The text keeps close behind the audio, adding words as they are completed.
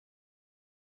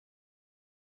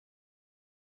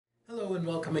Hello and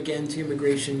welcome again to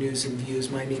Immigration News and Views.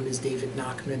 My name is David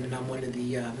Nachman and I'm one of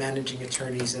the managing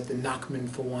attorneys at the Nachman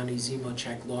Fawani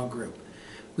Zimochek Law Group.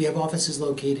 We have offices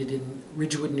located in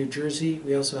Ridgewood, New Jersey.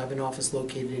 We also have an office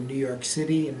located in New York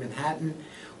City in Manhattan.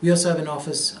 We also have an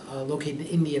office located in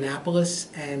Indianapolis,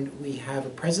 and we have a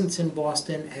presence in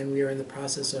Boston, and we are in the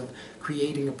process of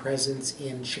creating a presence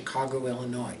in Chicago,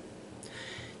 Illinois.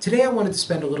 Today I wanted to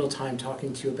spend a little time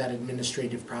talking to you about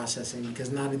administrative processing,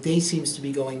 because not a day seems to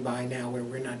be going by now where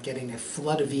we're not getting a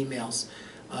flood of emails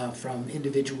from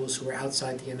individuals who are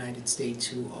outside the United States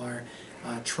who are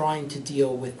trying to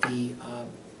deal with the,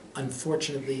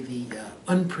 unfortunately, the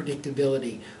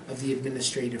unpredictability of the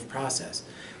administrative process.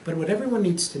 But what everyone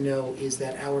needs to know is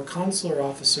that our consular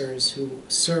officers who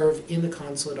serve in the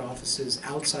consulate offices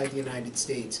outside the United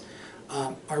States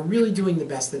are really doing the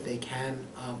best that they can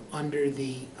under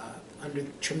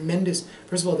tremendous,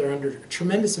 first of all, they're under a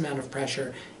tremendous amount of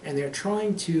pressure, and they're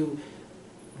trying to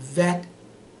vet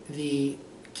the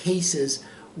cases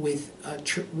with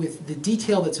the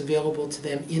detail that's available to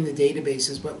them in the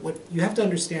databases. But what you have to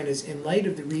understand is, in light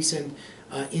of the recent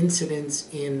incidents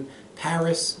in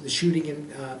Paris, the shooting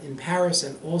in Paris,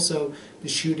 and also the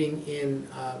shooting in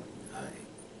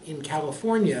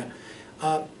California,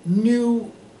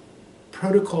 new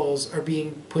protocols are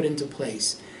being put into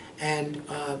place, and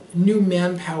new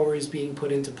manpower is being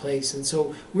put into place, and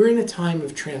so we're in a time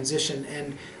of transition.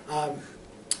 And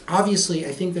obviously,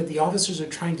 I think that the officers are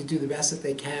trying to do the best that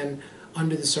they can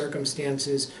under the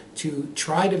circumstances to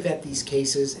try to vet these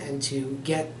cases and to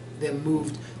get them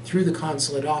moved through the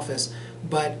consulate office.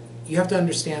 But you have to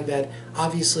understand that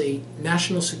obviously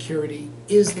national security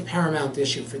is the paramount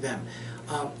issue for them.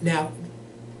 Now,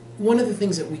 one of the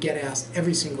things that we get asked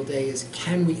every single day is,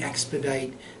 can we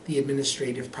expedite the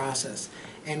administrative process?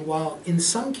 And while in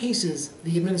some cases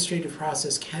the administrative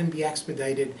process can be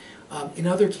expedited, in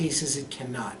other cases it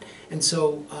cannot. And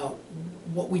so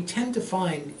what we tend to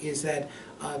find is that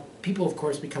people, of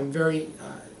course, become very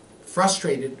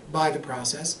frustrated by the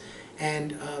process,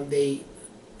 and they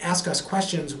ask us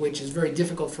questions which is very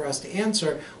difficult for us to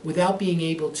answer without being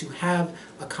able to have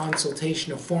a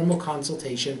consultation, a formal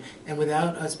consultation, and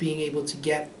without us being able to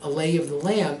get a lay of the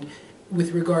land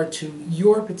with regard to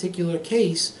your particular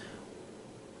case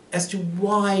as to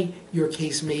why your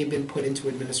case may have been put into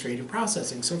administrative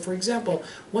processing. So, for example,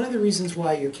 one of the reasons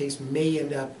why your case may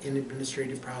end up in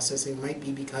administrative processing might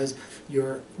be because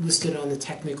you're listed on the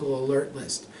technical alert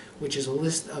list, which is a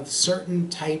list of certain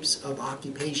types of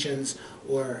occupations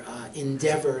or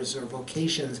endeavors or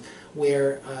vocations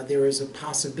where there is a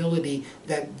possibility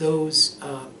that those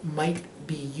might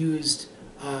be used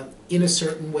in a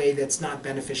certain way that's not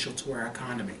beneficial to our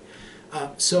economy.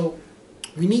 So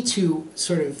we need to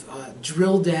sort of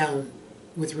drill down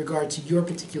with regard to your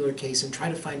particular case and try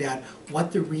to find out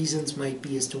what the reasons might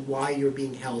be as to why you're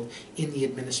being held in the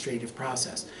administrative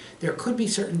process. There could be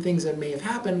certain things that may have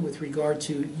happened with regard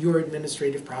to your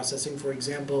administrative processing. For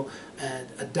example,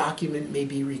 a document may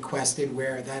be requested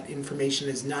where that information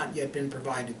has not yet been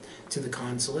provided to the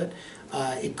consulate.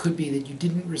 It could be that you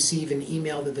didn't receive an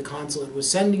email that the consulate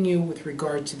was sending you with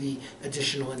regard to the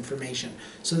additional information.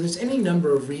 So there's any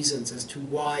number of reasons as to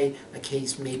why a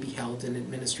case may be held in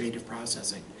administrative processing.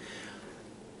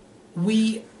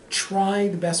 We try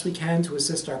the best we can to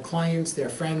assist our clients, their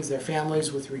friends, their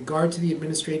families with regard to the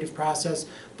administrative process,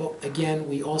 but again,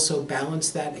 we also balance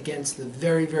that against the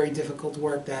very, very difficult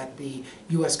work that the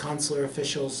U.S. consular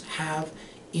officials have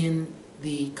in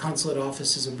the consulate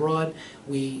offices abroad.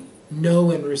 We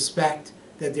know and respect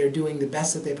that they're doing the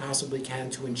best that they possibly can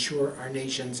to ensure our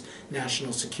nation's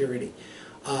national security.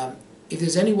 If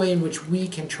there's any way in which we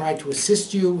can try to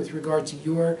assist you with regard to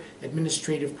your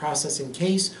administrative processing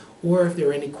case, or if there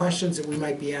are any questions that we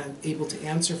might be able to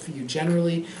answer for you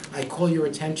generally, I call your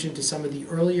attention to some of the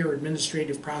earlier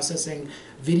administrative processing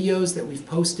videos that we've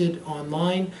posted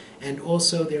online, and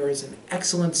also there is an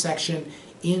excellent section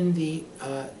in the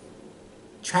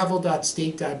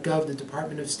travel.state.gov, the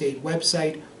Department of State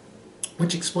website,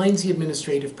 which explains the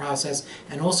administrative process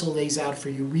and also lays out for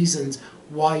you reasons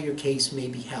why your case may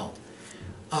be held.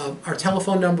 Our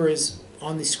telephone number is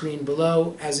on the screen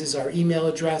below, as is our email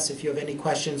address. If you have any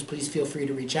questions, please feel free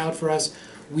to reach out for us.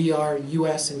 We are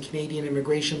U.S. and Canadian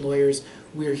immigration lawyers.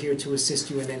 We're here to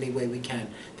assist you in any way we can.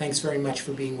 Thanks very much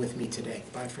for being with me today.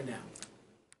 Bye for now.